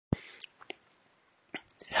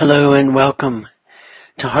Hello and welcome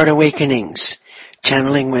to Heart Awakenings,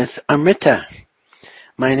 channeling with Amrita.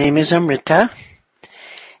 My name is Amrita,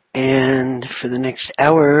 and for the next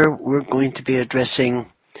hour we're going to be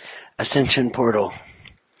addressing Ascension Portal.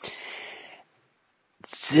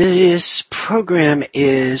 This program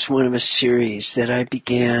is one of a series that I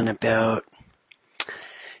began about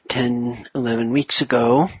 10, 11 weeks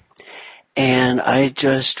ago, and I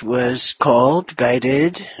just was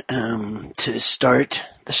guided to start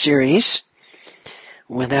the series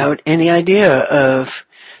without any idea of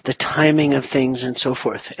the timing of things and so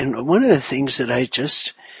forth. And one of the things that I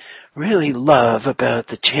just really love about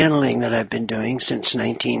the channeling that I've been doing since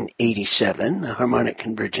 1987, the harmonic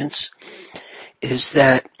convergence, is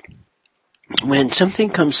that when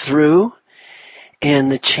something comes through in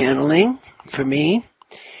the channeling, for me,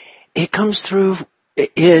 it comes through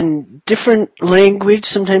in different language,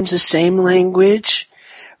 sometimes the same language,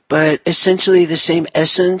 but essentially the same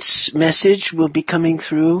essence message will be coming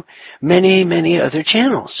through many, many other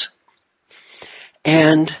channels.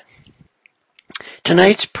 And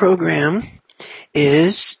tonight's program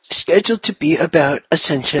is scheduled to be about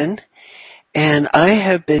ascension, and I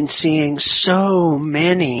have been seeing so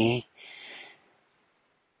many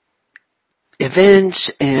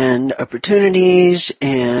events and opportunities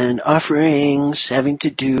and offerings having to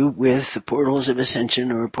do with the portals of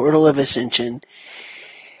ascension or portal of ascension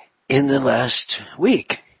in the last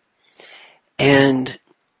week. And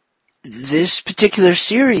this particular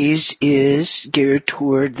series is geared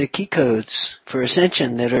toward the key codes for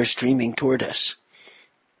ascension that are streaming toward us.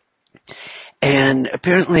 And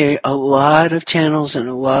apparently a lot of channels and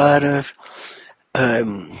a lot of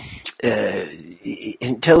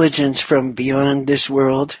intelligence from beyond this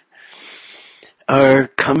world are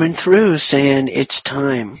coming through saying it's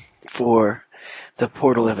time for the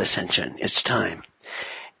portal of ascension. It's time.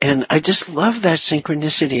 And I just love that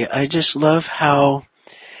synchronicity. I just love how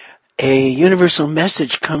a universal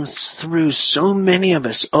message comes through so many of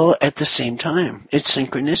us all at the same time. It's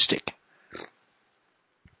synchronistic.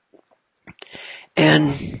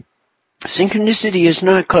 And synchronicity is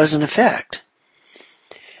not cause and effect.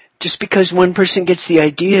 Just because one person gets the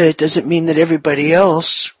idea, it doesn't mean that everybody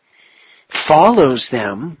else follows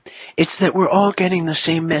them. It's that we're all getting the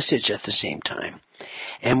same message at the same time.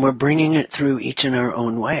 And we're bringing it through each in our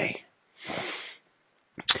own way.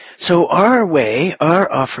 So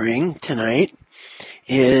our offering tonight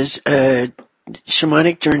is a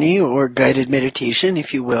shamanic journey or guided meditation,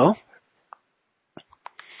 if you will,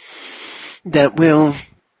 that will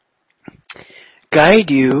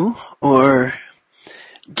guide you or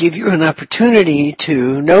give you an opportunity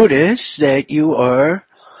to notice that you are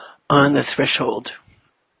on the threshold,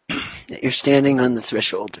 that you're standing on the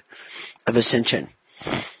threshold of ascension.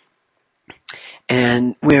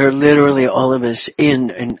 And we're literally all of us in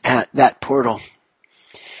and at that portal.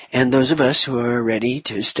 And those of us who are ready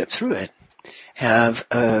to step through it have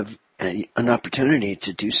an opportunity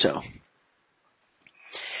to do so.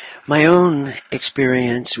 My own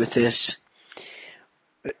experience with this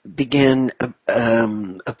began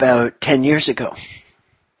about 10 years ago.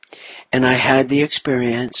 And I had the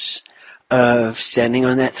experience of standing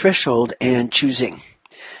on that threshold and choosing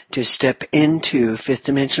to step into fifth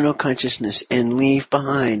dimensional consciousness and leave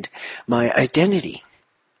behind my identity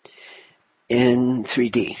in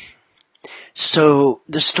 3D. So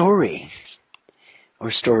the story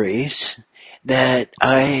or stories that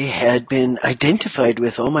I had been identified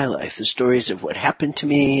with all my life, the stories of what happened to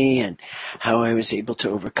me and how I was able to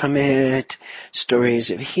overcome it,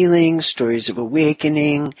 stories of healing, stories of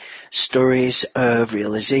awakening, stories of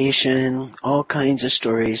realization, all kinds of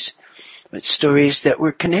stories, but stories that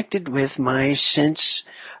were connected with my sense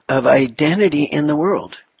of identity in the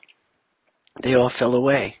world. They all fell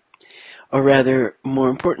away. Or rather, more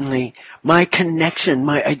importantly, my connection,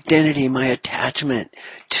 my identity, my attachment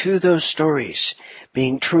to those stories,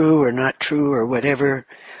 being true or not true or whatever,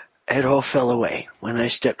 it all fell away when I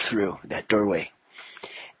stepped through that doorway.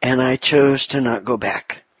 And I chose to not go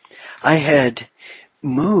back. I had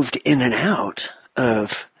moved in and out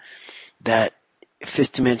of that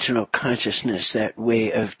fifth dimensional consciousness, that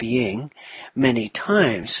way of being, many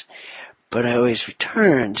times, but I always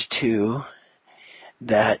returned to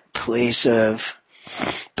that place of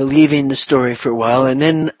believing the story for a while and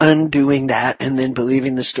then undoing that and then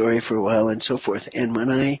believing the story for a while and so forth. And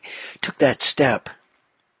when I took that step,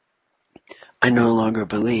 I no longer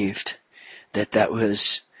believed that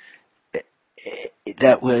was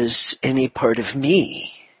any part of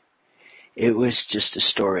me. It was just a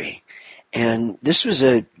story. And this was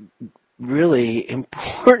a really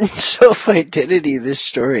important self-identity, this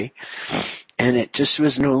story. And it just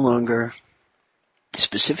was no longer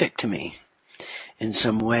specific to me in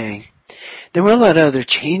some way. There were a lot of other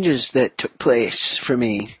changes that took place for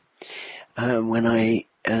me when I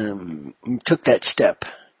took that step.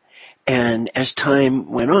 And as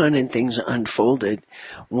time went on and things unfolded,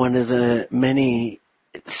 one of the many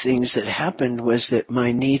things that happened was that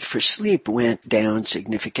my need for sleep went down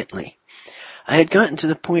significantly. I had gotten to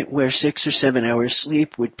the point where 6 or 7 hours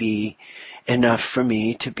sleep would be enough for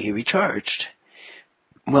me to be recharged.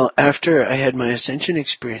 Well, after I had my ascension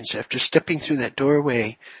experience, after stepping through that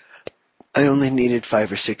doorway, I only needed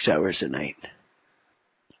 5 or 6 hours a night.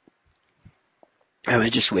 I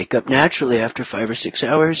would just wake up naturally after 5 or 6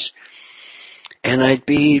 hours, and I'd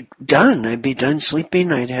be done. I'd be done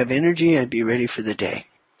sleeping. I'd have energy. I'd be ready for the day.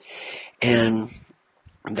 And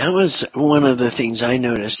that was one of the things I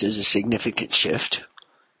noticed as a significant shift.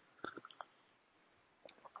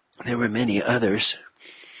 There were many others,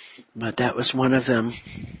 but that was one of them.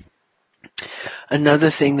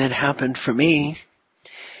 Another thing that happened for me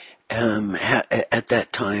at that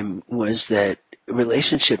time was that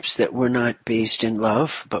relationships that were not based in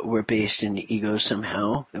love, but were based in ego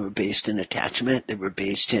somehow. They were based in attachment. They were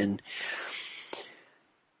based in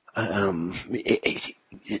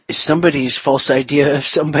somebody's false idea of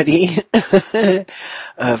somebody,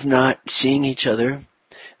 of not seeing each other.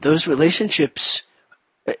 Those relationships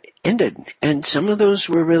ended. And some of those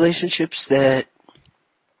were relationships that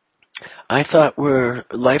I thought were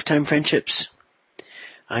lifetime friendships.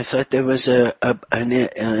 I thought there was an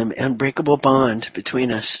unbreakable bond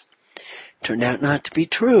between us. Turned out not to be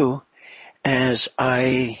true as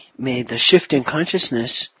I made the shift in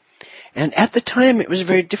consciousness. And at the time, it was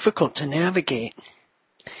very difficult to navigate.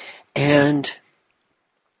 And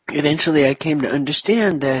eventually I came to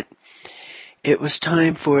understand that it was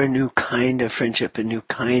time for a new kind of friendship, a new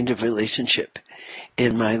kind of relationship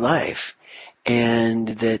in my life. And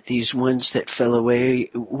that these ones that fell away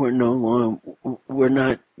were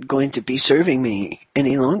not going to be serving me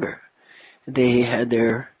any longer. They had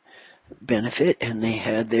their benefit and they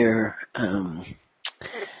had their time,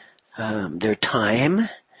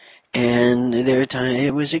 and their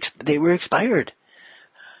time they were expired.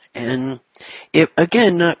 And it,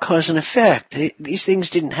 again, not cause and effect. These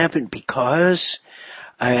things didn't happen because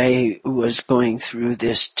I was going through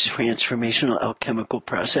this transformational alchemical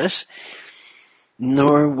process.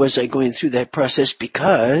 Nor was I going through that process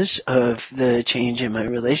because of the change in my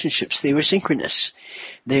relationships. They were synchronous.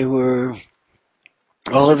 They were,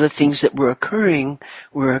 all of the things that were occurring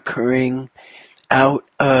out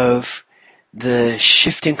of the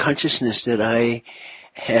shift in consciousness that I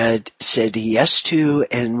had said yes to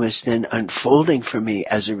and was then unfolding for me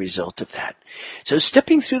as a result of that. So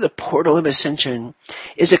stepping through the portal of ascension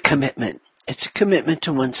is a commitment. It's a commitment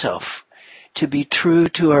to oneself. To be true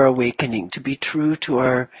to our awakening, to be true to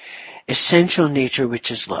our essential nature,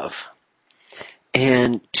 which is love.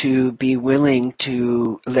 And to be willing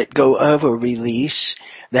to let go of or release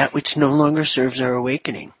that which no longer serves our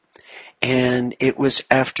awakening. And it was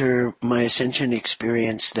after my ascension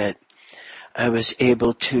experience that I was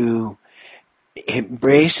able to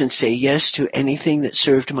embrace and say yes to anything that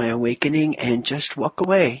served my awakening and just walk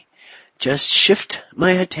away. Just shift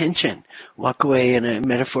my attention, walk away in a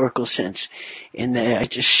metaphorical sense, in that I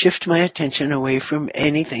just shift my attention away from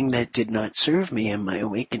anything that did not serve me in my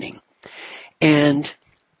awakening. And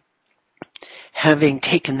having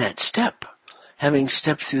taken that step, having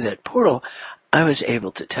stepped through that portal, I was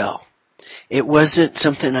able to tell. It wasn't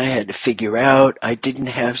something I had to figure out. I didn't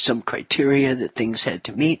have some criteria that things had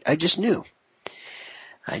to meet. I just knew.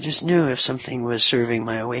 I just knew if something was serving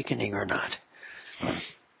my awakening or not.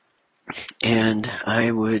 And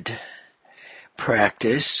I would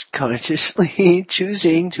practice consciously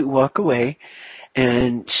choosing to walk away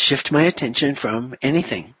and shift my attention from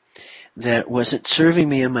anything that wasn't serving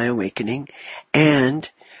me in my awakening. And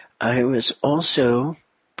I was also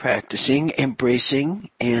practicing, embracing,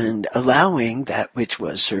 and allowing that which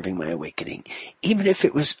was serving my awakening, even if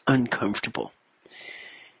it was uncomfortable.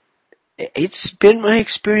 It's been my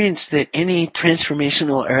experience that any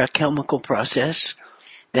transformational or alchemical process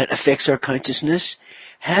that affects our consciousness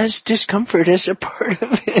has discomfort as a part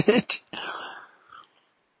of it.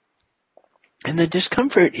 And the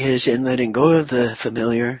discomfort is in letting go of the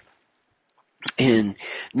familiar, in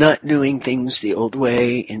not doing things the old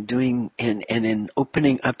way, in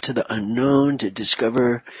opening up to the unknown to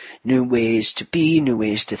discover new ways to be, new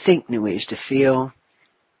ways to think, new ways to feel.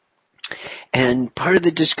 And part of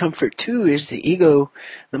the discomfort too is the ego,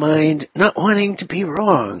 the mind, not wanting to be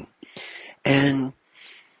wrong. And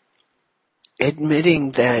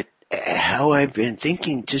admitting that how I've been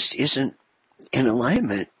thinking just isn't in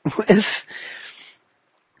alignment with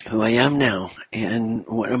who I am now and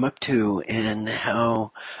what I'm up to and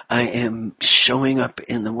how I am showing up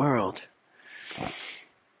in the world.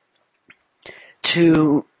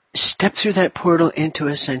 To step through that portal into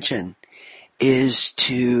ascension is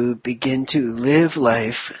to begin to live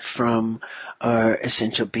life from our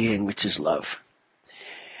essential being, which is love.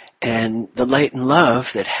 And the light and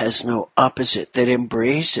love that has no opposite, that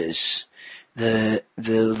embraces the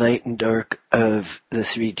light and dark of the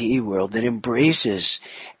 3D world, that embraces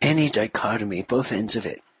any dichotomy, both ends of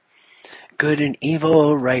it. Good and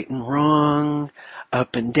evil, right and wrong,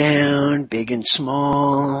 up and down, big and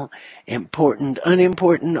small, important,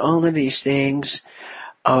 unimportant, all of these things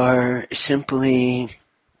are simply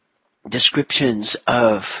descriptions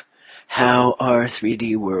of how our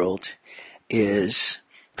 3D world is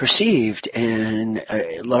perceived, and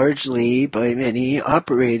largely by many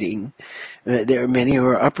operating. There are many who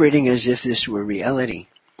are operating as if this were reality.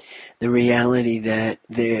 The reality that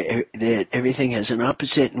everything has an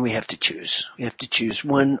opposite and we have to choose. We have to choose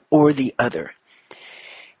one or the other.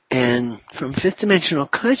 And from fifth dimensional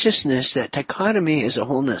consciousness, that dichotomy is a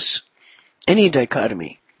wholeness. Any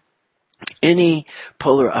dichotomy, any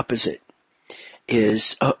polar opposite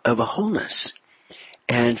is of a wholeness.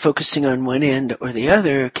 And focusing on one end or the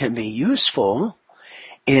other can be useful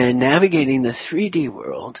in navigating the 3D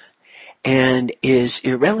world and is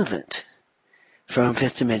irrelevant from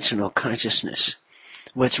fifth dimensional consciousness.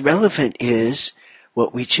 What's relevant is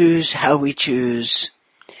what we choose, how we choose,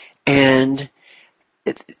 and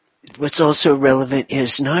what's also relevant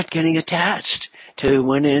is not getting attached to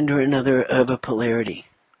one end or another of a polarity.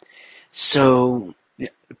 So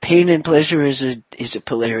pain and pleasure is a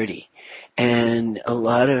polarity. And a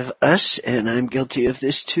lot of us, and I'm guilty of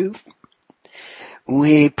this too,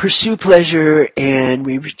 we pursue pleasure and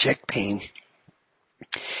we reject pain.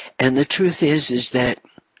 And the truth is that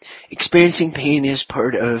experiencing pain is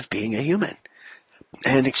part of being a human.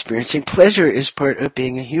 And experiencing pleasure is part of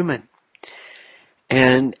being a human.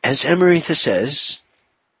 And as Amrita says,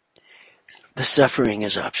 the suffering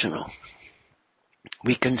is optional.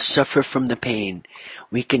 We can suffer from the pain.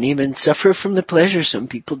 We can even suffer from the pleasure. Some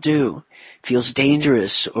people do. Feels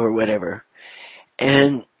dangerous or whatever.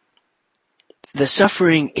 And the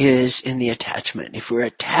suffering is in the attachment. If we're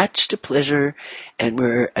attached to pleasure and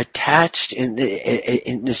we're attached in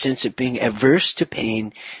the sense of being averse to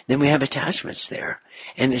pain, then we have attachments there.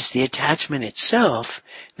 And it's the attachment itself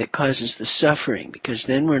that causes the suffering, because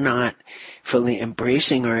then we're not fully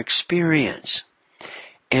embracing our experience.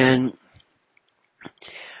 And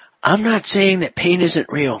I'm not saying that pain isn't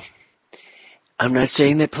real. I'm not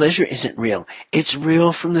saying that pleasure isn't real. It's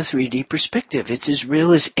real from the 3D perspective. It's as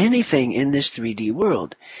real as anything in this 3D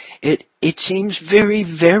world. It seems very,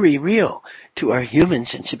 very real to our human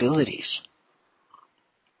sensibilities.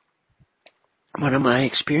 One of my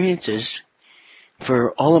experiences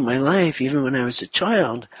for all of my life, even when I was a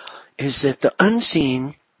child, is that the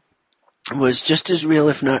unseen was just as real,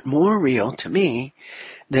 if not more real to me,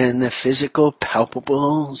 than the physical,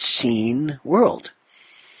 palpable, seen world.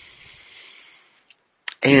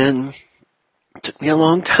 And it took me a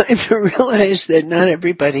long time to realize that not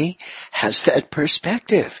everybody has that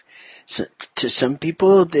perspective. So, to some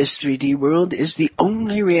people, this 3D world is the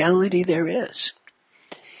only reality there is.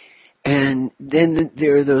 And then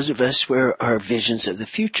there are those of us where our visions of the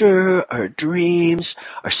future, our dreams,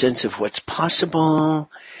 our sense of what's possible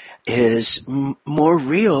is more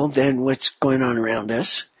real than what's going on around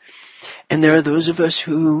us. And there are those of us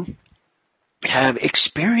who have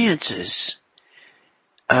experiences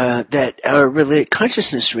that are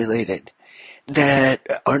consciousness related,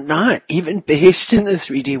 that are not even based in the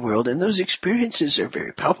 3D world. And those experiences are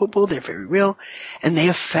very palpable, they're very real, and they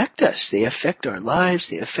affect us. They affect our lives,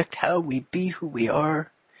 they affect how we be who we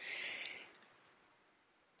are.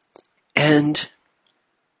 And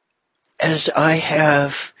as I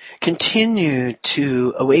have continued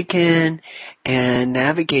to awaken and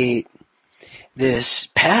navigate this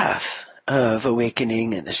path of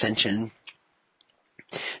awakening and ascension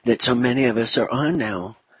that so many of us are on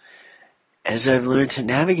now, as I've learned to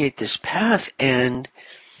navigate this path and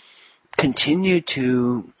continue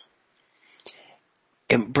to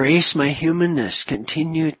embrace my humanness,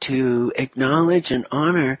 continue to acknowledge and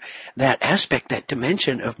honor that aspect, that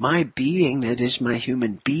dimension of my being that is my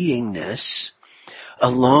human beingness,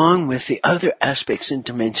 along with the other aspects and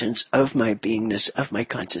dimensions of my beingness, of my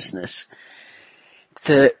consciousness.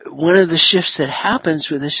 One of the shifts that happens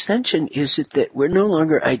with ascension is that we're no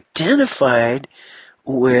longer identified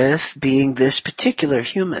with being this particular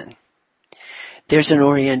human. There's an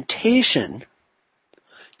orientation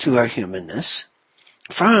to our humanness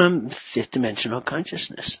from fifth dimensional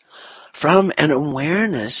consciousness. from an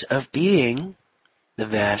awareness of being the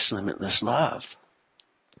vast, limitless love,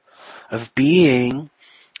 of being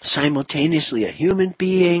simultaneously a human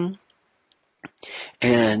being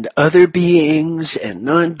and other beings and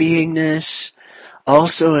non-beingness,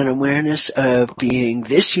 also an awareness of being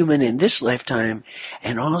this human in this lifetime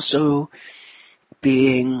and also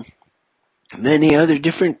being many other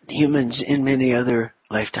different humans in many other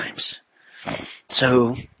lifetimes.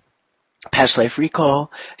 So, past life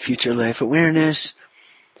recall, future life awareness,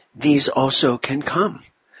 these also can come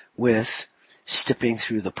with stepping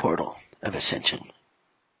through the portal of ascension.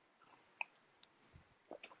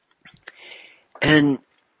 And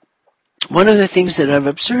one of the things that I've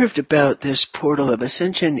observed about this portal of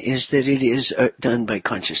ascension is that it is done by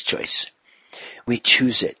conscious choice. We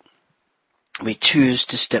choose it. We choose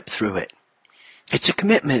to step through it. It's a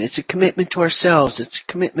commitment. It's a commitment to ourselves. It's a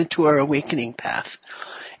commitment to our awakening path.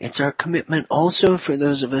 It's our commitment also for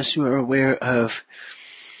those of us who are aware of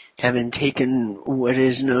having taken what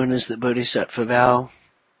is known as the Bodhisattva vow,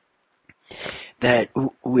 that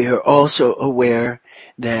we are also aware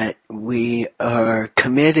that we are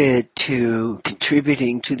committed to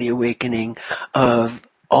contributing to the awakening of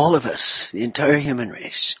all of us, the entire human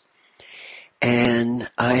race. And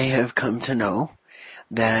I have come to know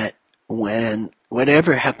that when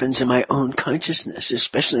whatever happens in my own consciousness,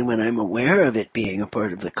 especially when I'm aware of it being a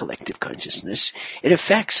part of the collective consciousness, it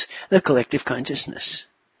affects the collective consciousness.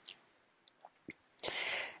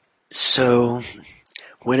 So,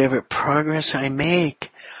 whatever progress I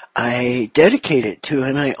make, I dedicate it to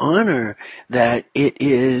and I honor that it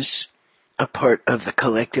is a part of the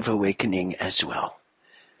collective awakening as well.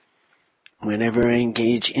 Whenever I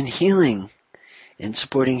engage in healing, in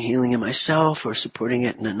supporting healing in myself or supporting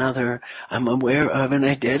it in another, I'm aware of and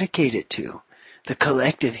I dedicate it to the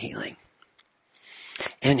collective healing.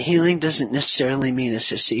 And healing doesn't necessarily mean a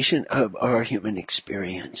cessation of our human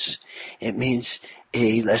experience. It means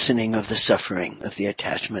a lessening of the suffering, of the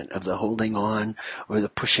attachment, of the holding on, or the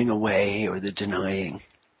pushing away, or the denying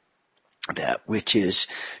that which is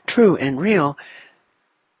true and real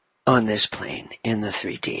on this plane in the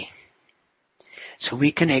 3D. So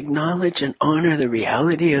we can acknowledge and honor the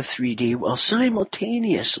reality of 3D while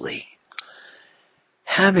simultaneously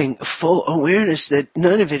having full awareness that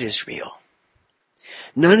none of it is real.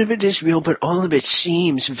 None of it is real, but all of it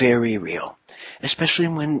seems very real, especially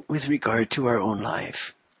when with regard to our own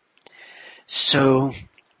life. So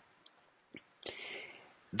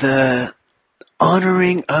the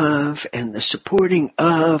honoring of and the supporting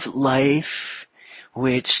of life,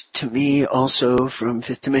 which to me also from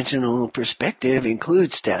fifth dimensional perspective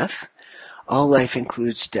includes death. All life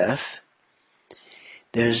includes death.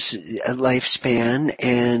 There's a lifespan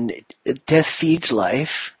and death feeds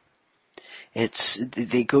life.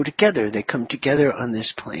 They go together, they come together on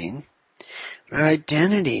this plane. Our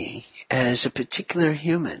identity as a particular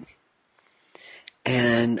human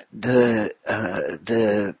and the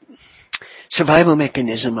survival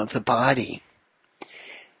mechanism of the body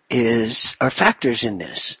are factors in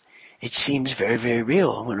this. It seems very, very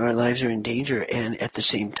real when our lives are in danger, and at the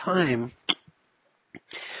same time,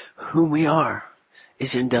 who we are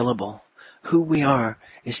is indelible. Who we are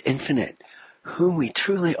is infinite. Who we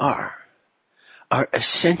truly are, our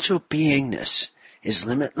essential beingness, is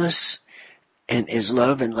limitless and is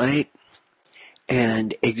love and light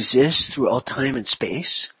and exists through all time and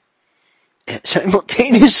space, and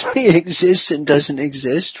simultaneously exists and doesn't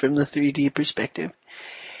exist from the 3D perspective.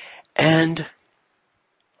 And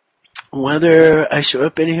whether I show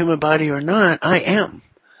up in a human body or not, I am,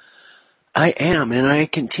 and I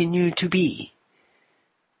continue to be.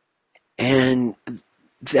 And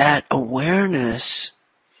that awareness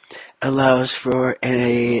allows for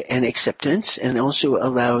an acceptance and also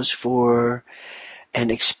allows for an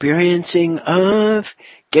experiencing of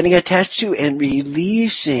getting attached to and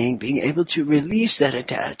releasing, being able to release that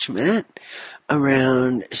attachment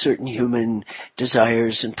around certain human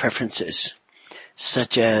desires and preferences,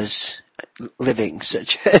 such as living,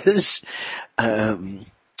 such as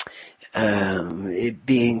it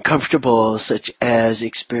being comfortable, such as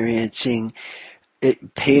experiencing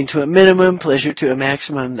pain to a minimum, pleasure to a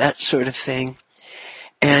maximum, that sort of thing.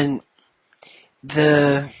 And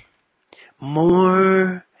the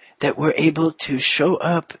more that we're able to show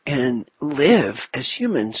up and live as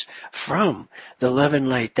humans from the love and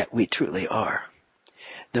light that we truly are,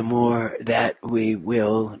 the more that we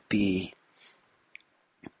will be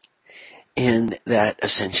in that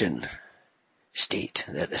ascension state,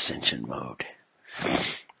 that ascension mode.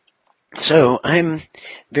 So I'm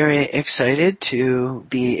very excited to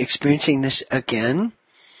be experiencing this again.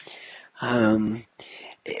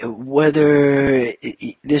 whether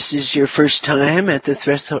this is your first time at the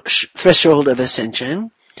threshold of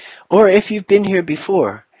ascension, or if you've been here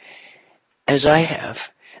before, as I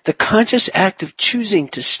have, the conscious act of choosing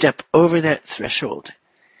to step over that threshold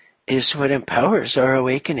is what empowers our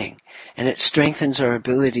awakening, and it strengthens our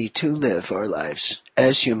ability to live our lives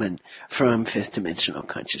as human from fifth dimensional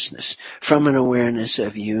consciousness, from an awareness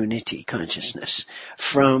of unity consciousness,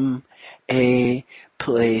 from a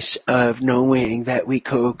place of knowing that we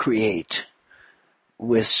co-create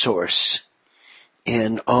with Source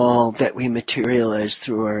in all that we materialize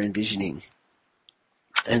through our envisioning,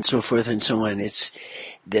 and so forth and so on.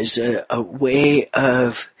 There's a way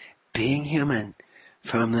of being human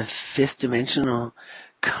from the fifth dimensional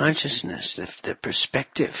consciousness, the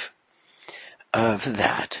perspective of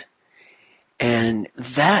that. And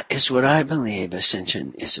that is what I believe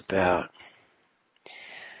Ascension is about.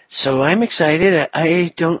 So I'm excited.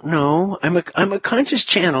 I don't know. I'm a conscious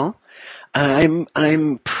channel.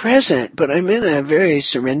 I'm present, but I'm in a very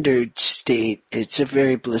surrendered state. It's a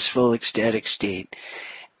very blissful, ecstatic state.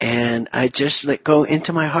 And I just let go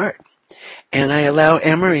into my heart. And I allow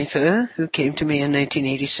Amrita, who came to me in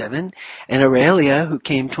 1987, and Aurelia, who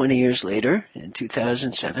came 20 years later in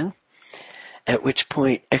 2007, at which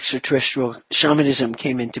point extraterrestrial shamanism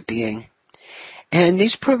came into being. And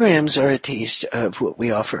these programs are a taste of what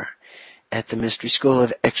we offer at the Mystery School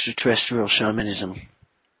of Extraterrestrial Shamanism.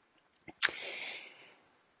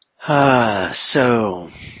 So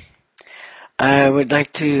I would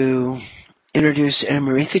like to introduce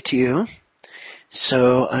Amrita to you.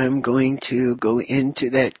 So I'm going to go into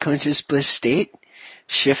that conscious bliss state,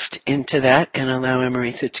 shift into that, and allow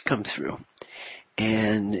Amrita to come through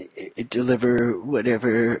and deliver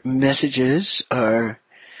whatever messages are,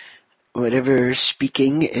 whatever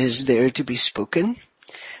speaking is there to be spoken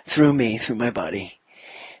through me, through my body,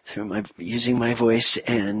 using my voice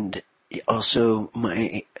and also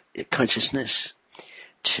my consciousness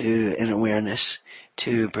and awareness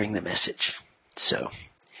to bring the message. So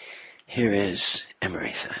here is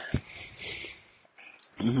Amrita.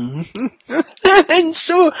 And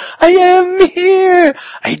so I am here.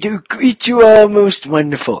 I do greet you all most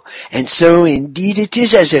wonderful. And so indeed it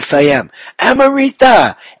is as if I am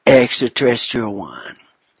Amrita, extraterrestrial one.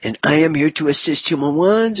 And I am here to assist human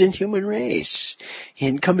ones and human race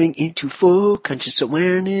in coming into full conscious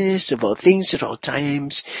awareness of all things at all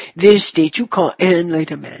times, this state you call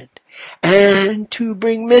enlightenment, and to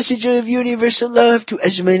bring message of universal love to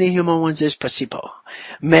as many human ones as possible.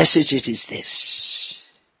 Message it is this: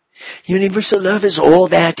 universal love is all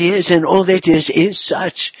that is, and all that is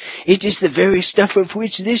such. It is the very stuff of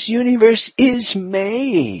which this universe is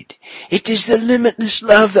made. It is the limitless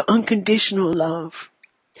love, the unconditional love.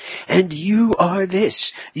 And you are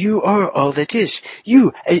this. You are all that is.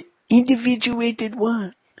 You, an individuated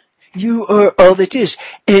one. You are all that is.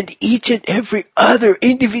 And each and every other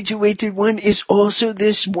individuated one is also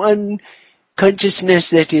this one consciousness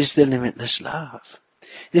that is the limitless love.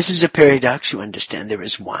 This is a paradox, you understand. There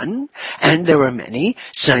is one, and there are many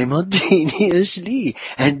simultaneously.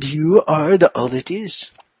 And you are the all that is.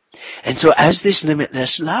 And so as this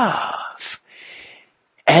limitless love,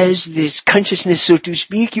 as this consciousness, so to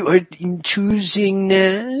speak, you are in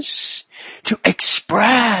choosingness to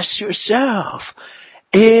express yourself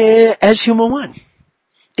as human one,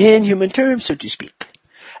 in human terms, so to speak.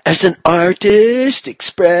 As an artist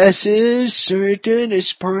expresses certain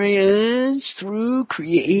experience through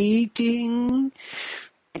creating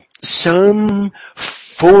some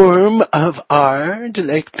form of art,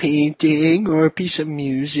 like painting or a piece of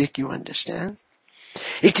music, you understand?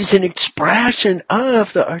 It is an expression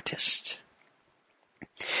of the artist.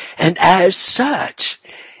 And as such,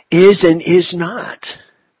 is and is not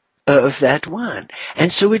of that one.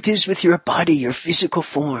 And so it is with your body, your physical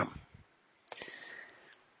form.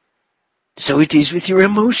 So it is with your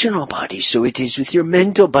emotional body. So it is with your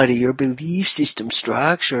mental body, your belief system,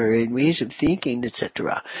 structure, and ways of thinking,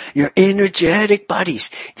 etc. Your energetic bodies.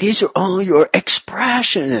 These are all your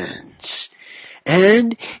expressions.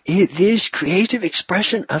 And this creative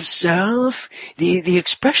expression of self, the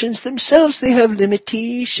expressions themselves, they have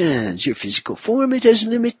limitations. Your physical form, it has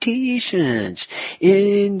limitations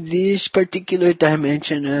in this particular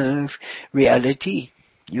dimension of reality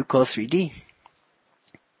you call 3D.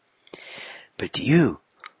 But you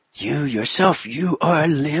yourself, you are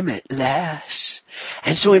limitless.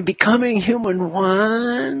 And so in becoming human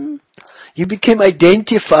one, you became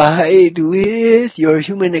identified with your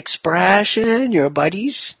human expression, your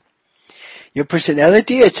bodies, your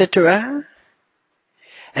personality, etc.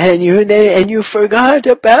 And you forgot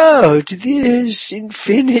about this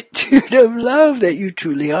infinitude of love that you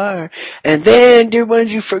truly are. And then, dear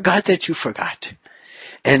ones, you forgot that you forgot.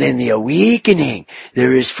 And in the awakening,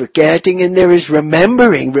 there is forgetting and there is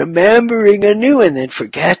remembering anew, and then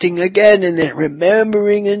forgetting again, and then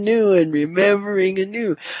remembering anew, and remembering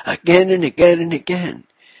anew, again and again and again.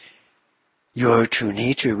 Your true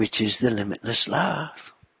nature, which is the limitless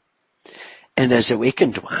love. And as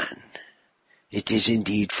awakened one, it is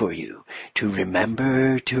indeed for you to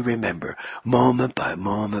remember, moment by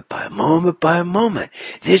moment by moment by moment,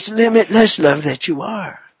 this limitless love that you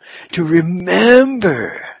are. To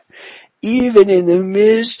remember, even in the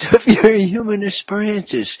midst of your human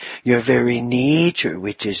experiences, your very nature,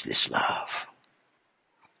 which is this love.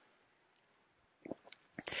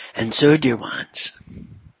 And so, dear ones,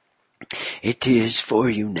 it is for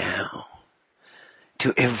you now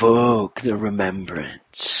to evoke the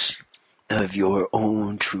remembrance of your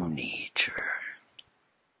own true nature.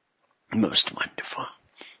 Most wonderful.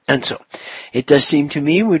 And so, it does seem to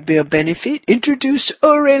me would be a benefit. Introduce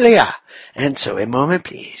Aurelia. And so, a moment,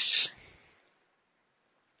 please.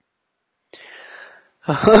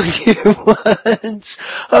 Oh, dear ones.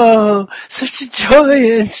 Oh, such a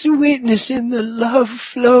joy and sweetness in the love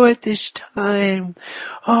flow at this time.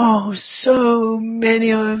 Oh, so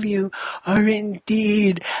many of you are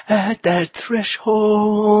indeed at that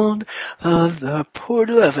threshold of the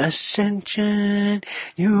portal of ascension.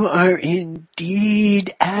 You are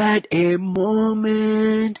indeed at a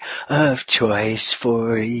moment of choice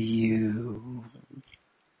for you.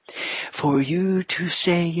 For you to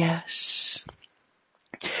say yes.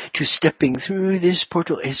 To stepping through this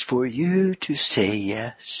portal is for you to say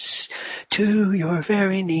yes to your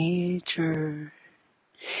very nature.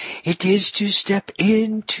 It is to step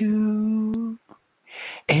into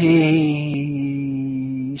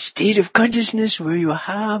a state of consciousness where you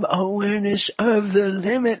have awareness of the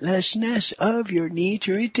limitlessness of your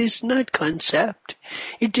nature. It is not concept.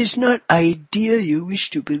 It is not idea you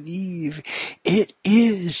wish to believe. It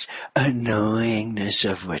is a knowingness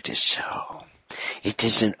of what is so. It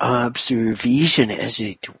is an observation, as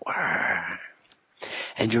it were.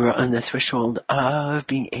 And you are on the threshold of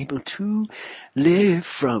being able to live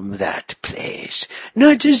from that place.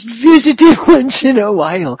 Not just visit it once in a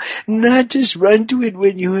while. Not just run to it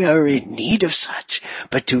when you are in need of such.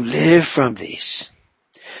 But to live from this.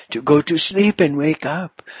 To go to sleep and wake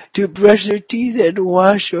up. To brush your teeth and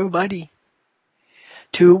wash your body.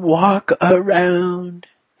 To walk around.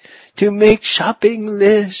 To make shopping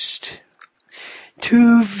list.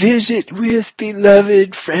 To visit with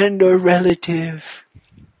beloved friend or relative.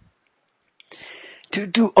 To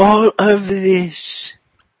do all of this,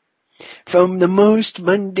 from the most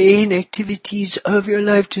mundane activities of your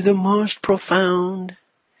life to the most profound.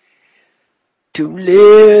 To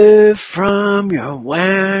live from your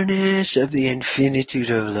awareness of the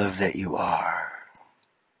infinitude of love that you are.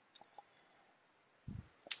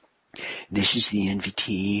 This is the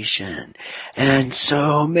invitation. And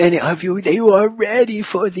so many of you, they are ready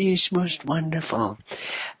for this, most wonderful.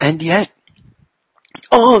 And yet,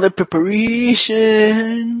 all the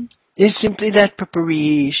preparation is simply that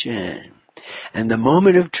preparation. And the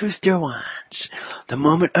moment of truth, dear ones, the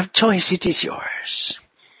moment of choice, it is yours.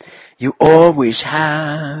 You always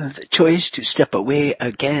have the choice to step away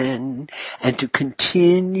again and to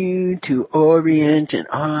continue to orient and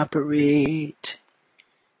operate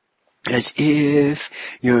as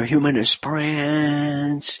if your human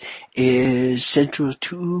experience is central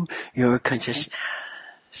to your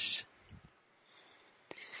consciousness.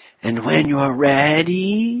 And when you are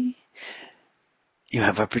ready, you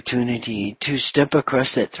have opportunity to step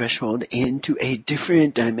across that threshold into a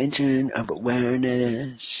different dimension of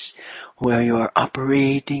awareness where you are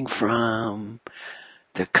operating from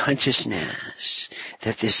the consciousness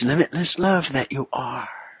that this limitless love that you are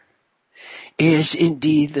is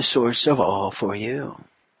indeed the source of all for you.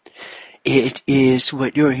 It is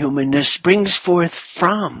what your humanness springs forth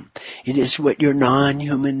from. It is what your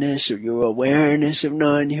non-humanness or your awareness of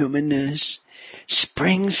non-humanness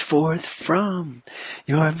springs forth from.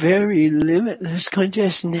 Your very limitless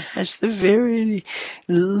consciousness, the very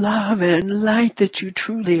love and light that you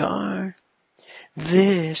truly are.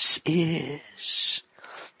 This is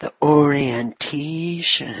the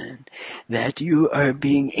orientation that you are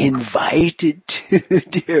being invited to,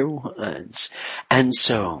 dear ones. And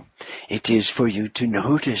so, it is for you to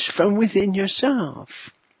notice from within yourself.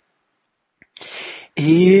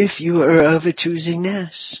 If you are of a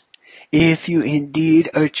choosingness, if you indeed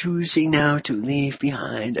are choosing now to leave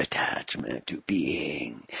behind attachment to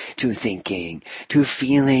being, to thinking, to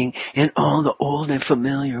feeling in all the old and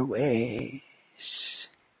familiar ways,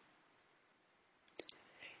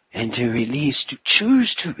 and to release, to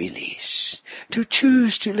choose to release, to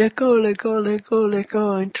choose to let go, let go, let go, let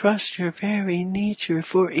go, and trust your very nature,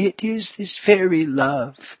 for it is this very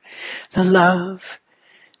love, the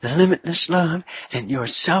limitless love, and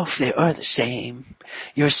yourself, they are the same.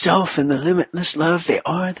 Yourself and the limitless love, they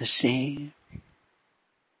are the same.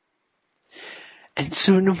 And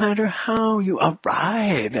so no matter how you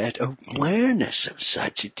arrive at awareness of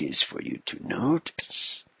such, it is for you to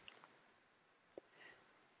notice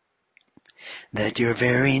that your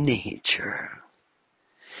very nature,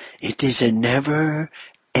 it is a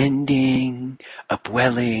never-ending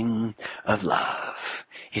upwelling of love.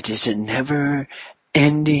 It is a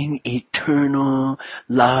never-ending eternal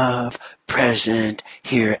love present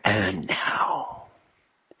here and now.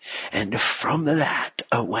 And from that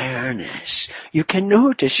awareness, you can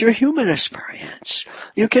notice your human experience.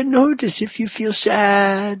 You can notice if you feel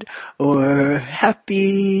sad or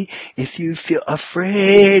happy, if you feel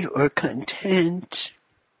afraid or content,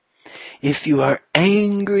 if you are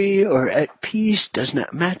angry or at peace, does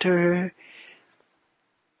not matter.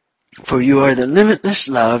 For you are the limitless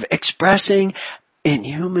love expressing in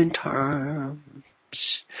human terms.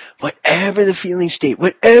 Whatever the feeling state,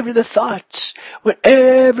 whatever the thoughts,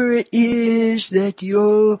 whatever it is that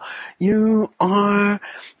you are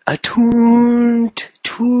attuned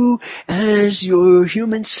to as your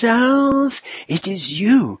human self, it is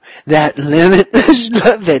you, that limitless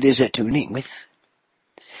love, that is attuning with.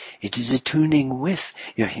 It is attuning with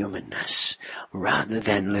your humanness rather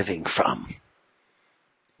than living from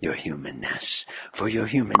your humanness. For your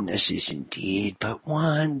humanness is indeed but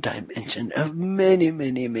one dimension of many,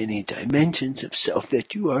 many, many dimensions of self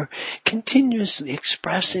that you are continuously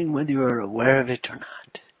expressing, whether you are aware of it or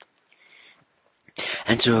not.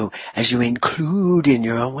 And so, as you include in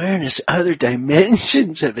your awareness other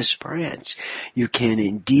dimensions of experience, you can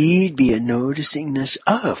indeed be a noticingness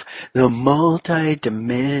of the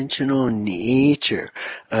multi-dimensional nature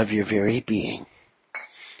of your very being,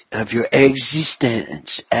 of your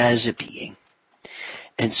existence as a being.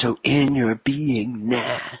 And so in your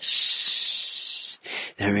beingness,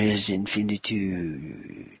 there is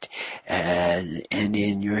infinitude. And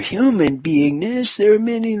in your human beingness, there are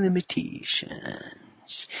many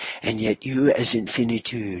limitations. And yet you as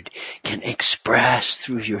infinitude can express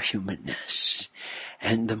through your humanness.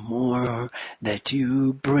 And the more that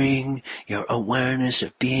you bring your awareness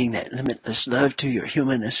of being that limitless love to your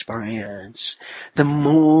human experience, the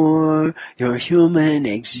more your human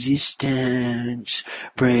existence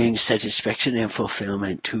brings satisfaction and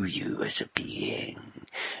fulfillment to you as a being.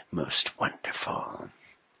 Most wonderful.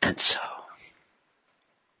 And so,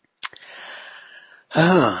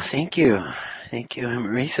 thank you. Thank you,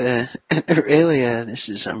 Amrita and Aurelia. This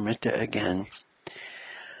is Amrita again.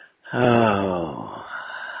 I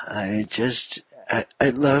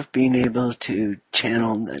love being able to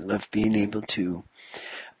channel. I love being able to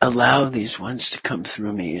allow these ones to come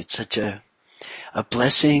through me. It's such a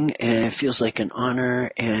blessing, and it feels like an honor,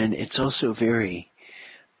 and it's also very,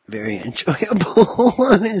 very enjoyable.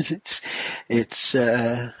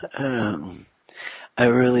 I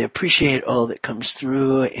really appreciate all that comes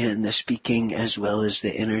through in the speaking as well as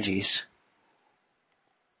the energies.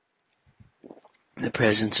 The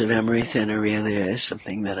presence of Amrita and Aurelia is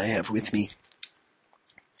something that I have with me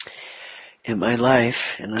in my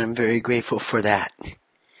life, and I'm very grateful for that.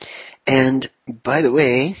 And by the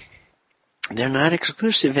way, they're not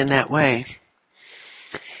exclusive in that way.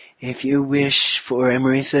 If you wish for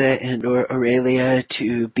Amrita and or Aurelia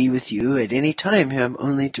to be with you at any time, you have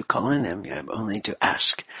only to call on them. You have only to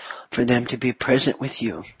ask for them to be present with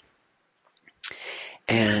you.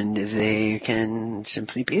 And they can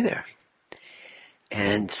simply be there.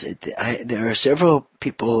 And there are several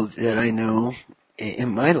people that I know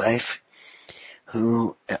in my life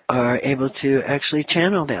who are able to actually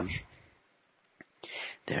channel them.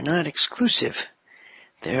 They're not exclusive.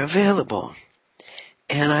 They're available.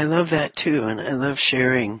 And I love that too. And I love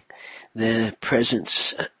sharing the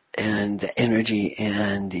presence and the energy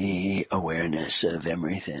and the awareness of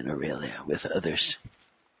Amrita and Aurelia with others.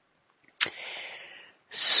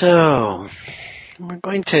 So, we're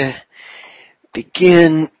going to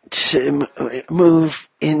begin to move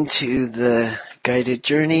into the guided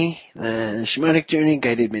journey, the shamanic journey,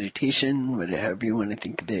 guided meditation, whatever you want to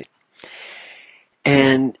think of it.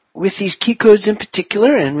 And with these key codes in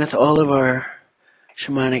particular, and with all of our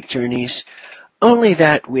shamanic journeys, only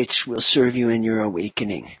that which will serve you in your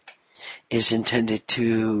awakening is intended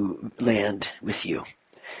to land with you.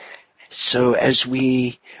 So as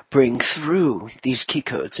we bring through these key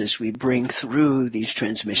codes, as we bring through these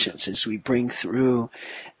transmissions, as we bring through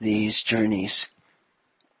these journeys,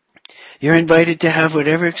 You're invited to have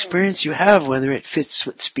whatever experience you have, whether it fits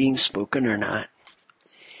what's being spoken or not.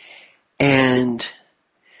 And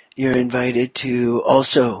you're invited to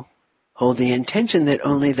also hold the intention that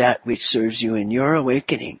only that which serves you in your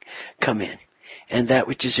awakening come in. And that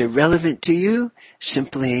which is irrelevant to you,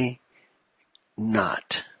 simply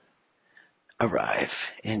not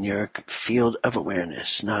arrive in your field of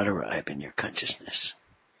awareness, not arrive in your consciousness.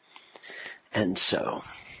 And so,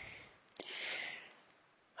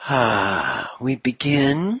 we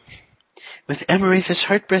begin with Amrita's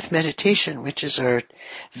heart breath meditation, which is our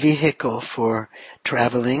vehicle for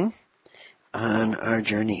traveling on our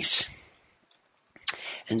journeys.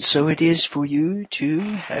 And so it is for you to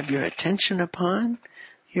have your attention upon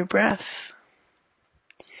your breath.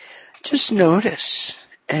 Just notice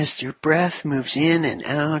as your breath moves in and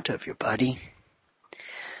out of your body.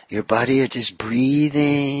 Your body is just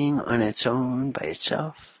breathing on its own by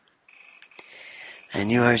itself. And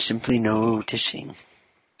you are simply noticing.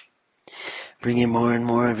 Bringing more and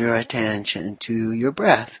more of your attention to your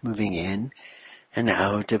breath moving in and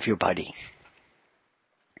out of your body.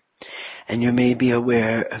 And you may be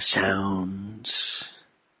aware of sounds.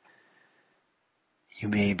 You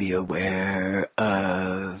may be aware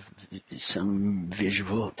of some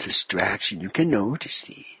visual distraction. You can notice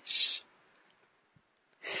these.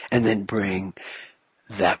 And then bring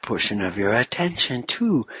that portion of your attention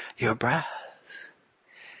to your breath.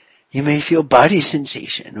 You may feel body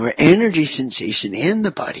sensation or energy sensation in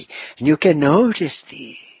the body. And you can notice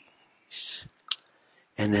these.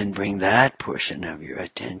 And then bring that portion of your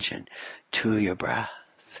attention to your breath.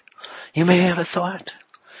 You may have a thought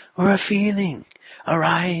or a feeling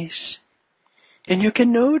arise. And you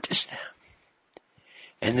can notice them.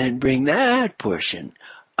 And then bring that portion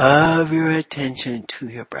of your attention to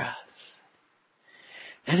your breath.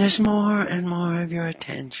 And as more and more of your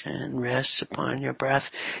attention rests upon your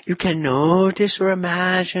breath, you can notice or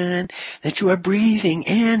imagine that you are breathing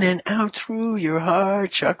in and out through your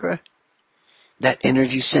heart chakra, that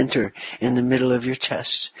energy center in the middle of your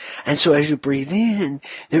chest. And so as you breathe in,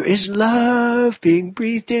 there is love being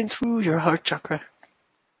breathed in through your heart chakra.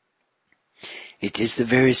 It is the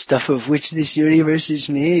very stuff of which this universe is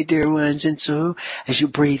made, dear ones. And so as you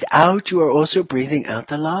breathe out, you are also breathing out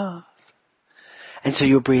the love. And so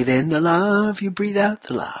you breathe in the love, you breathe out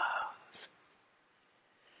the love.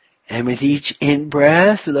 And with each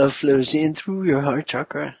in-breath, love flows in through your heart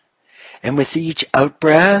chakra. And with each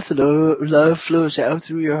out-breath, love flows out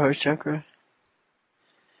through your heart chakra.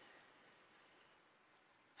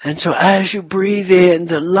 And so as you breathe in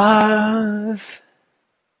the love,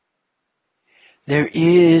 there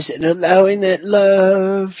is an allowing that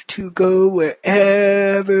love to go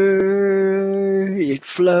wherever it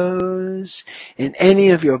flows in any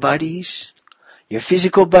of your bodies, your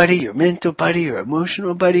physical body, your mental body, your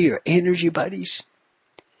emotional body, your energy bodies.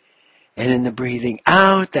 And in the breathing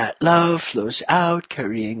out, that love flows out,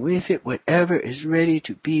 carrying with it whatever is ready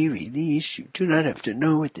to be released. You do not have to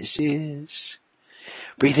know what this is.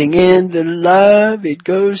 Breathing in the love, it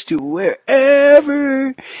goes to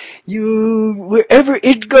wherever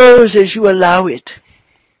it goes as you allow it.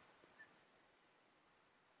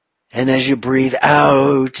 And as you breathe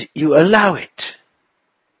out, you allow it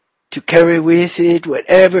to carry with it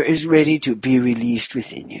whatever is ready to be released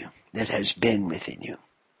within you, that has been within you.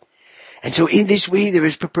 And so in this way, there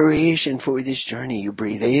is preparation for this journey. You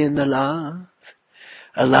breathe in the love,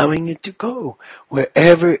 allowing it to go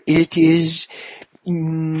wherever it is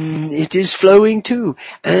flowing to.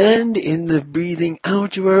 And in the breathing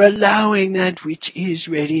out, you are allowing that which is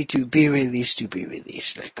ready to be released to be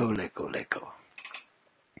released. Let go, let go, let go.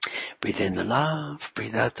 Breathe in the love,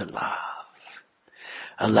 breathe out the love.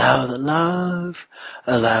 Allow the love,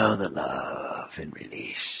 and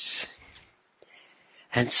release.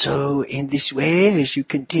 And so in this way, as you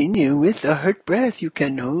continue with the heart breath, you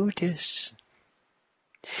can notice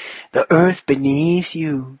the earth beneath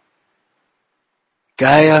you.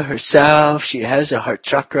 Gaia herself, she has a heart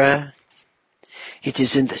chakra. It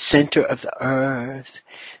is in the center of the earth.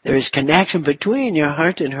 There is connection between your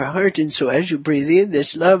heart and her heart. And so as you breathe in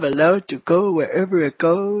this love, allow it to go wherever it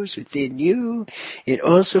goes within you. It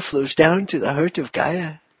also flows down to the heart of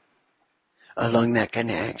Gaia along that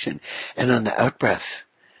connection. And on the out breath,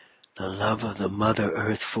 the love of the Mother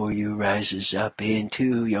Earth for you rises up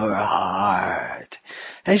into your heart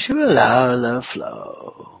as you allow love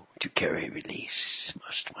flow to carry release.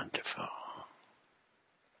 Most wonderful.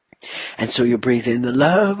 And so you breathe in the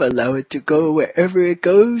love, allow it to go wherever it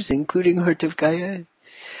goes, including heart of Gaia.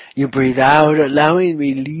 You breathe out, allowing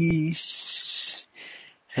release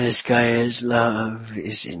as Gaia's love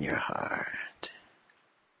is in your heart.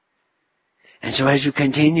 And so as you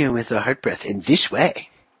continue with the heart breath in this way,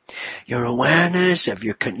 your awareness of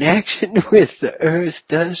your connection with the earth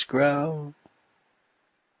does grow.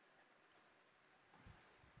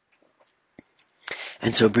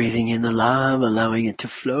 And so breathing in the love, allowing it to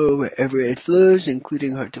flow wherever it flows,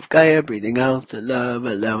 including heart of Gaia, breathing out the love,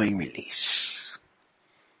 allowing release.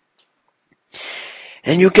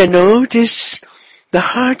 And you can notice the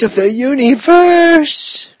heart of the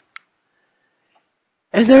universe.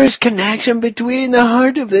 And there is connection between the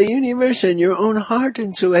heart of the universe and your own heart.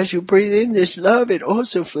 And so as you breathe in this love, it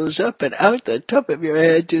also flows up and out the top of your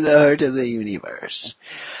head to the heart of the universe.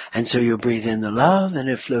 And so you breathe in the love and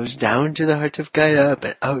it flows down to the heart of Gaia, up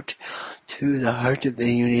and out to the heart of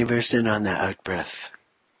the universe. And on the out breath,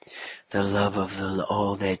 the love of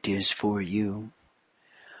all that is for you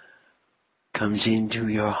comes into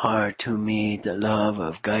your heart to meet the love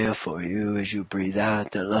of Gaia for you as you breathe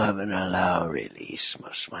out the love and allow release.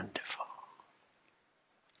 Most wonderful.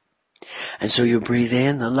 And so you breathe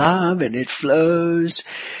in the love and it flows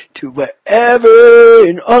to wherever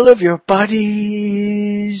in all of your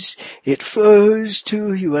bodies it flows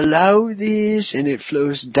to. You allow this and it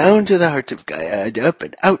flows down to the heart of Gaia, up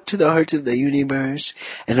and out to the heart of the universe.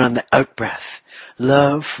 And on the out breath,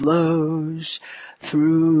 love flows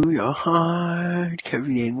through your heart,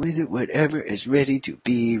 carrying with it whatever is ready to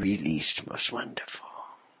be released. Most wonderful.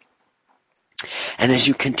 And as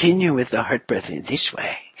you continue with the heart breath in this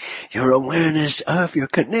way, your awareness of your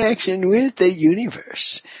connection with the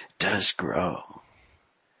universe does grow.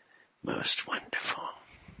 Most wonderful.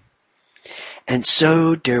 And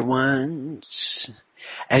so, dear ones,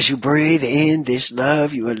 as you breathe in this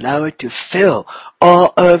love, you allow it to fill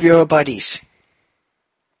all of your bodies.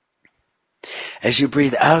 As you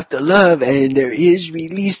breathe out the love and there is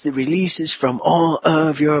release, the release is from all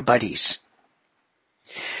of your bodies.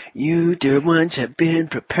 You, dear ones, have been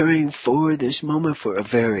preparing for this moment for a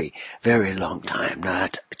very, very long time,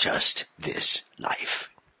 not just this life.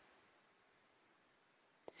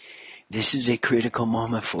 This is a critical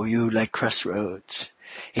moment for you, like crossroads.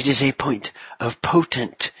 It is a point of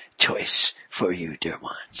potent choice for you, dear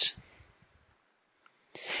ones.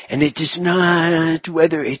 And it is not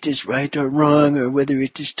whether it is right or wrong or whether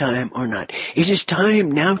it is time or not. It is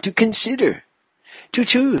time now to consider, to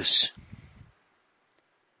choose.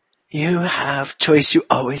 You have choice. You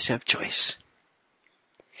always have choice.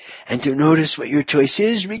 And to notice what your choice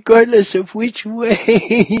is, regardless of which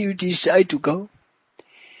way you decide to go,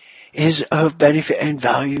 is of benefit and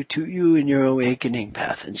value to you in your awakening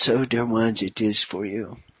path. And so, dear ones, it is for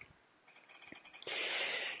you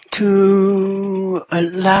to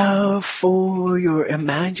allow for your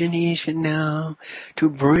imagination now to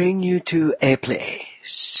bring you to a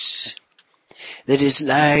place that is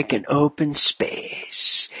like an open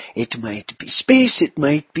space. It might be space, it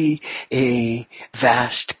might be a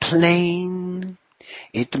vast plain,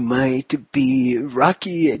 it might be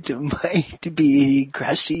rocky, it might be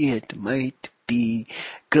grassy, it might be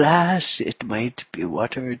glass, it might be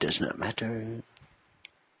water, it does not matter.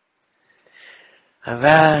 A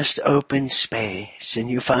vast open space, and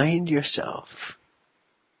you find yourself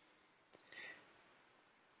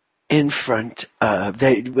in front of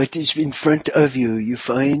that. What is in front of you, you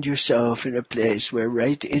find yourself in a place where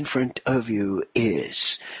right in front of you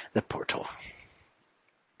is the portal.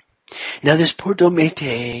 Now this portal may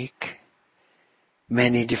take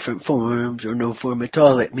many different forms or no form at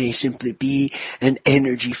all. It may simply be an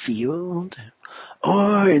energy field,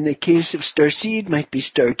 or in the case of Starseed, might be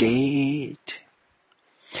Stargate.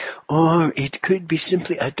 Or it could be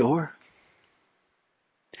simply a door.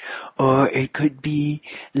 Or it could be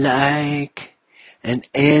like an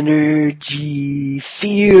energy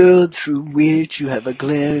field through which you have a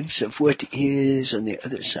glimpse of what is on the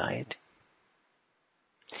other side.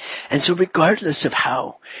 And so regardless of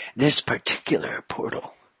how this particular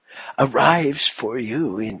portal arrives for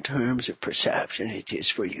you in terms of perception, it is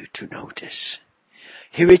for you to notice.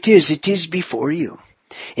 Here it is before you.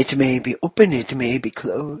 It may be open, it may be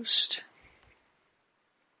closed.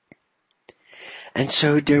 And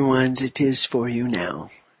so, dear ones, it is for you now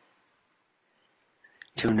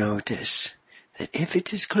to notice that if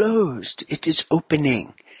it is closed, it is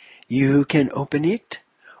opening. You can open it,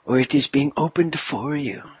 or it is being opened for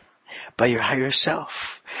you by your higher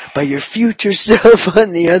self, by your future self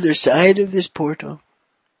on the other side of this portal,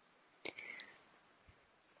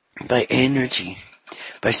 by energy,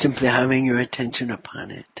 by simply having your attention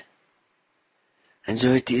upon it. And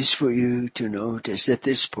so it is for you to notice that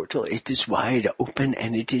this portal, it is wide open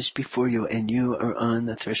and it is before you and you are on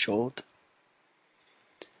the threshold.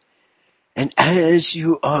 And as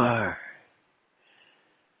you are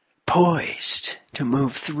poised to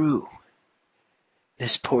move through,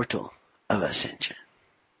 this portal of ascension.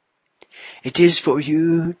 It is for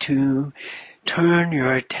you to turn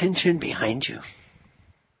your attention behind you.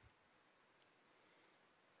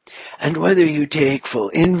 And whether you take full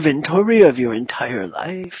inventory of your entire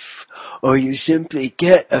life, or you simply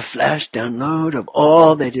get a flash download of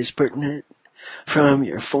all that is pertinent from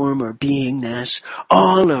your former beingness,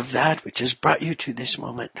 all of that which has brought you to this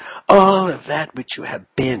moment, all of that which you have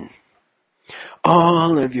been,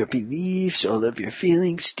 all of your beliefs, all of your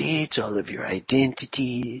feeling states, all of your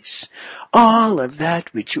identities, all of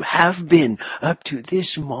that which you have been up to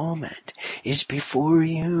this moment is before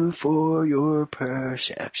you for your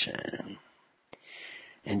perception.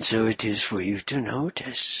 And so it is for you to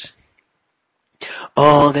notice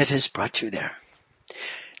all that has brought you there.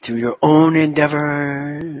 Through your own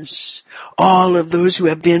endeavors, all of those who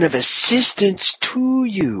have been of assistance to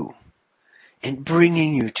you in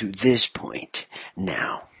bringing you to this point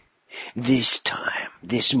now, this time,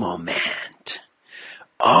 this moment.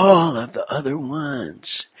 All of the other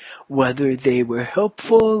ones, whether they were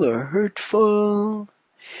helpful or hurtful,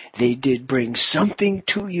 they did bring something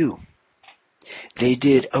to you. They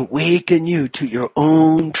did awaken you to your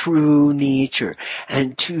own true nature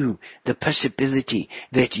and to the possibility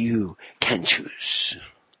that you can choose.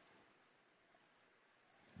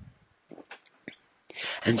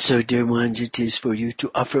 And so, dear ones, it is for you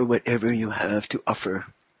to offer whatever you have to offer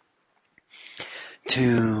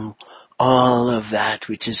to all of that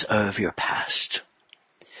which is of your past.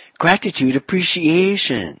 Gratitude,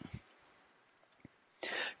 appreciation.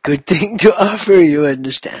 Good thing to offer, you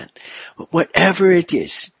understand. Whatever it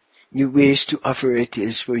is you wish to offer, it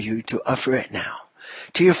is for you to offer it now.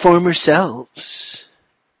 To your former selves.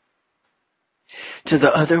 To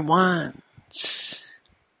the other ones.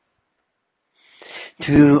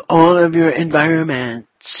 To all of your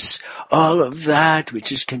environments. All of that which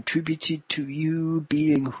has contributed to you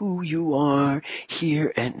being who you are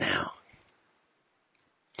here and now.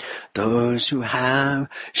 Those who have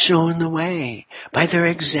shown the way by their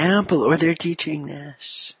example or their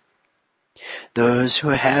teachingness. Those who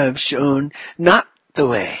have shown not the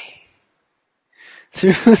way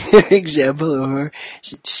through their example or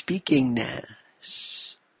speakingness.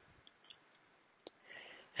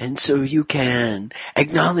 And so you can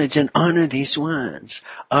acknowledge and honor these ones.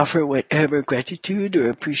 Offer whatever gratitude or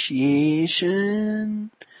appreciation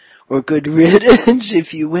or good riddance,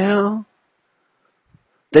 if you will.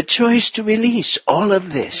 The choice to release all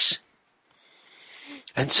of this.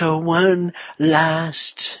 And so one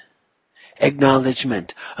last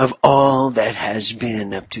acknowledgement of all that has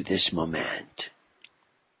been up to this moment.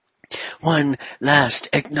 One last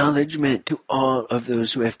acknowledgement to all of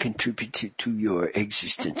those who have contributed to your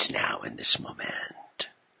existence now in this moment.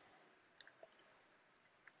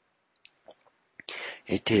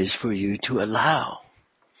 It is for you to allow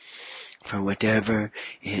for whatever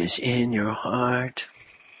is in your heart,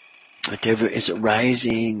 whatever is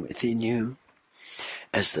arising within you,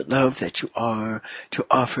 as the love that you are, to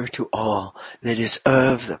offer to all that is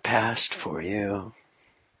of the past for you.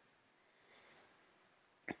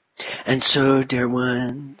 And so, dear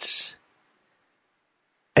ones,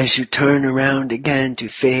 as you turn around again to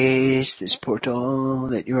face this portal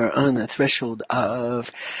that you are on the threshold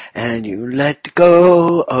of, and you let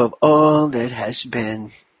go of all that has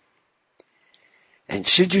been, and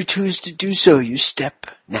should you choose to do so, you step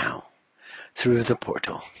now through the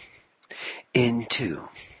portal into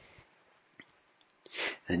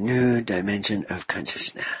the new dimension of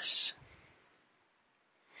consciousness,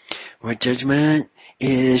 where judgment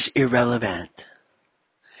is irrelevant.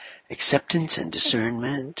 Acceptance and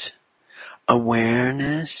discernment,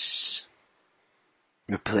 awareness,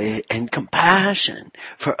 and compassion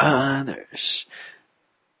for others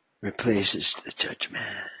replaces the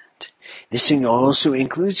judgment. This thing also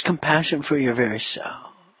includes compassion for your very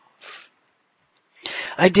self.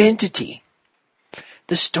 Identity.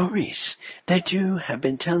 The stories that you have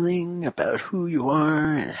been telling about who you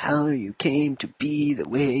are and how you came to be the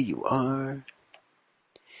way you are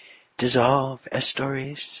dissolve as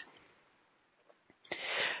stories.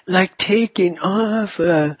 Like taking off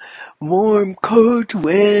a warm coat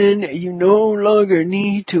when you no longer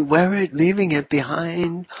need to wear it, leaving it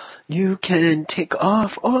behind. You can take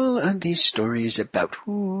off all of these stories about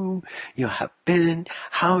who you have been,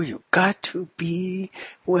 how you got to be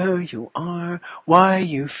where you are, why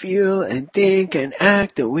you feel and think and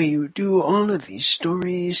act the way you do. All of these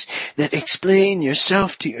stories that explain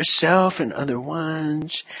yourself to yourself and other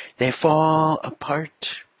ones, they fall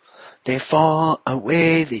apart. They fall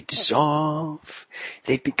away, they dissolve,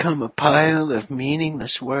 they become a pile of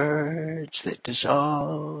meaningless words that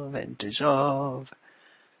dissolve and dissolve.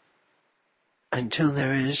 until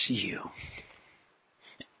there is you,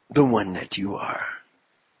 the one that you are,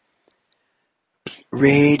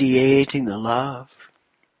 radiating the love,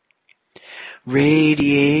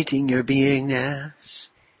 radiating your beingness.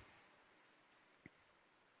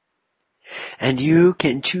 And you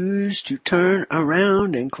can choose to turn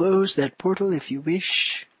around and close that portal if you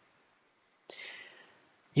wish.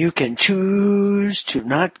 You can choose to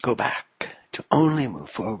not go back, to only move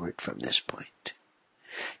forward from this point,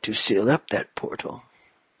 to seal up that portal.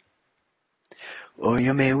 Or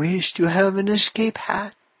you may wish to have an escape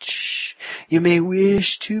hatch. You may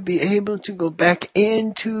wish to be able to go back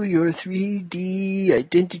into your 3D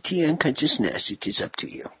identity and consciousness. It is up to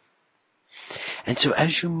you. And so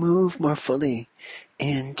as you move more fully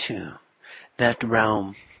into that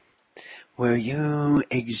realm where you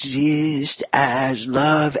exist as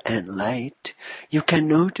love and light, you can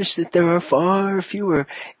notice that there are far fewer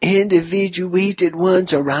individuated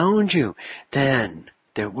ones around you than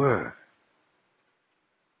there were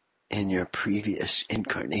in your previous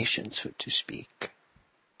incarnation, so to speak.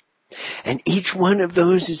 And each one of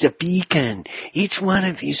those is a beacon. Each one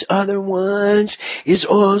of these other ones is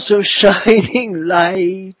also shining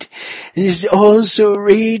light, is also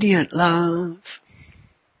radiant love.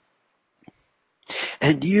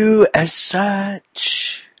 And you as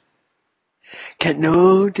such can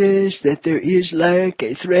notice that there is like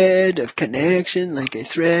a thread of connection, like a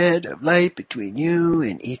thread of light between you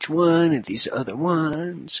and each one of these other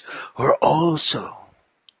ones who are also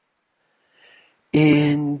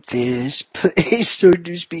in this place, so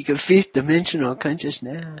to speak, of fifth dimensional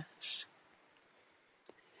consciousness.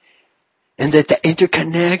 And that the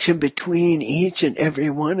interconnection between each and every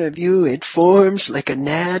one of you, it forms like a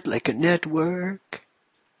net, like a network.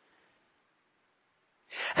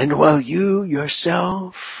 And while you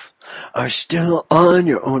yourself are still on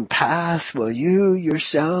your own path, while you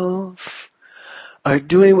yourself are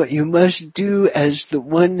doing what you must do as the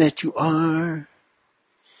one that you are,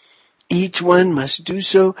 each one must do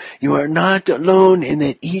so. You are not alone in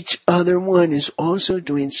that each other one is also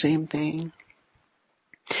doing the same thing.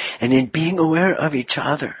 And in being aware of each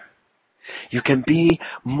other, you can be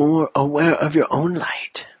more aware of your own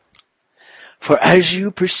light. For as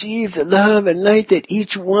you perceive the love and light that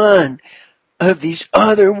each one of these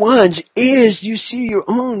other ones is, you see your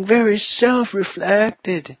own very self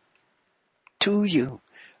reflected to you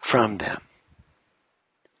from them.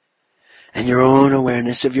 And your own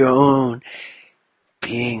awareness of your own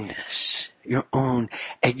beingness, your own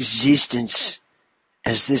existence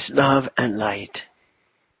as this love and light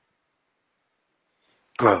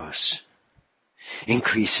grows,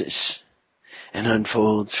 increases, and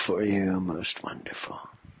unfolds for you most wonderful.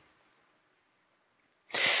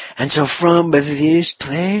 And so from this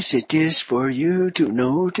place it is for you to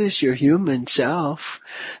notice your human self,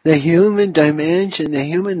 the human dimension, the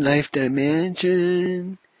human life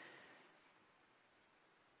dimension.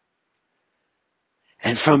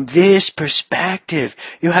 And from this perspective,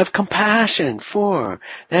 you have compassion for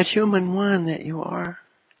that human one that you are.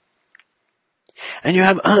 And you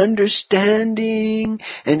have understanding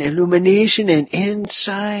and illumination and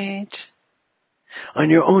insight on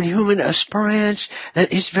your own human experience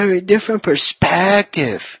that is very different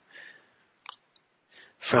perspective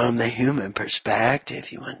from the human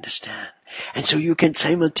perspective, you understand. And so you can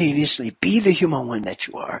simultaneously be the human one that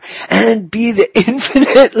you are and be the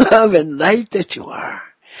infinite love and light that you are.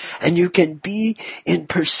 And you can be in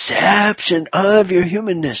perception of your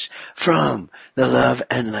humanness from the love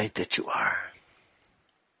and light that you are.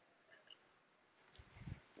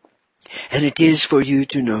 And it is for you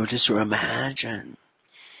to notice or imagine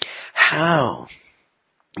how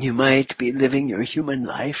you might be living your human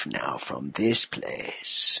life now from this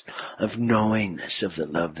place of knowingness of the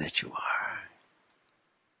love that you are.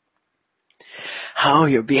 How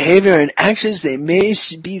your behavior and actions, they may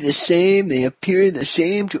be the same, they appear the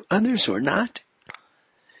same to others or not,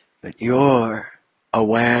 but your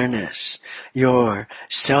awareness, your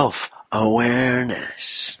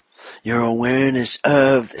self-awareness, your awareness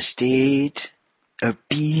of the state of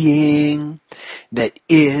being that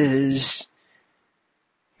is,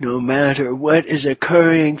 no matter what is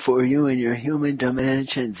occurring for you in your human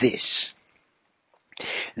dimension, this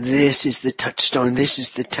is the touchstone, this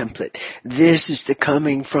is the template, this is the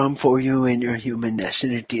coming from for you in your humanness,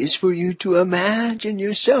 and it is for you to imagine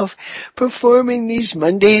yourself performing these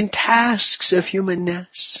mundane tasks of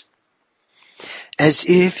humanness as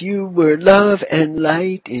if you were love and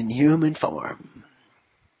light in human form.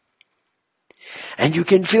 And you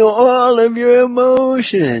can feel all of your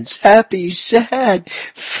emotions, happy, sad,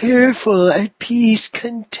 fearful, at peace,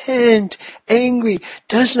 content, angry,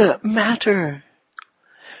 does not matter.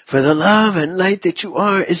 For the love and light that you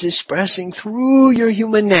are is expressing through your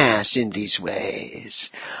humanness in these ways.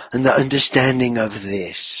 And the understanding of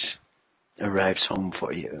this arrives home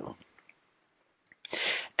for you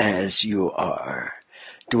as you are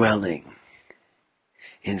dwelling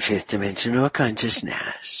in fifth dimensional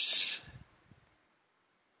consciousness.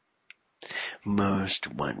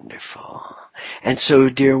 Most wonderful. And so,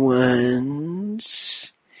 dear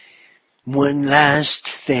ones, one last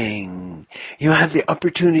thing. You have the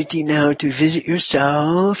opportunity now to visit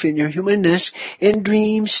yourself in your humanness in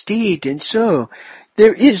dream state. And so,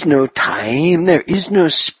 there is no time, there is no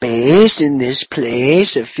space in this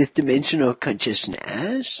place of fifth dimensional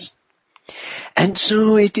consciousness. And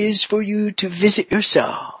so it is for you to visit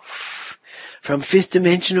yourself from fifth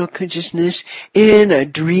dimensional consciousness in a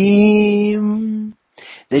dream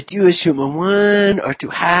that you as human one are to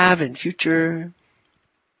have in future,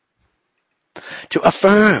 to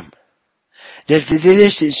affirm that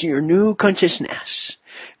this is your new consciousness.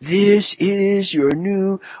 This is your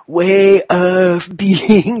new way of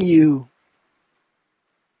being you.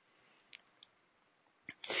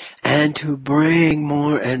 And to bring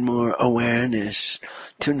more and more awareness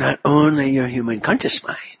to not only your human conscious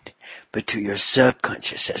mind, but to your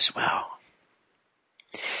subconscious as well.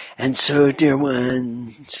 And so, dear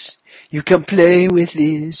ones, you can play with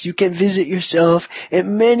this. You can visit yourself at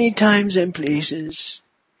many times and places.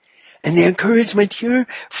 And the encouragement here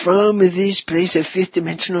from this place of fifth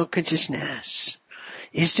dimensional consciousness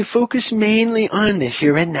is to focus mainly on the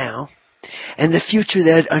here and now and the future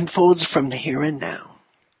that unfolds from the here and now.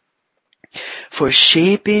 For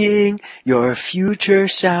shaping your future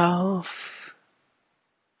self,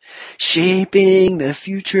 shaping the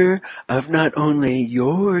future of not only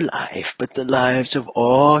your life, but the lives of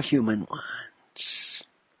all human ones,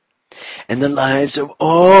 and the lives of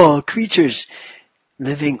all creatures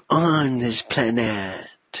living on this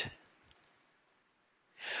planet.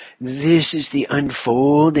 This is the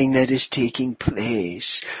unfolding that is taking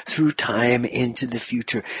place through time into the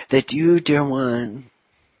future, that you, dear one,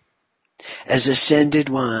 as ascended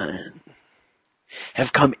one,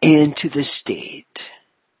 have come into the state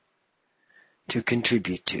to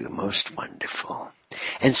contribute to. Most wonderful.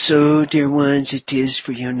 And so, dear ones, it is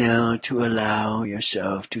for you now to allow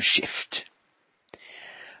yourself to shift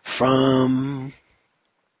from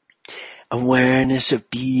awareness of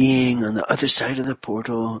being on the other side of the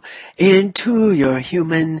portal into your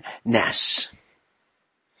humanness.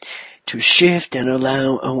 To shift and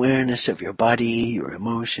allow awareness of your body, your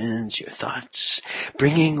emotions, your thoughts,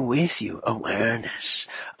 bringing with you awareness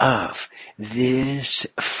of this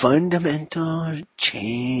fundamental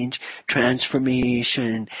change,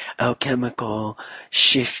 transformation, alchemical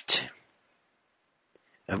shift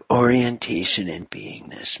of orientation and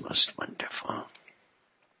beingness. Most wonderful.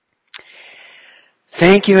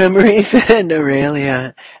 Thank you, Amrita and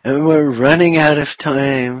Aurelia. And we're running out of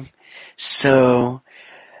time. So,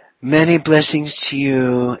 many blessings to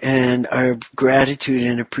you and our gratitude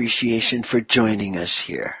and appreciation for joining us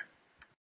here.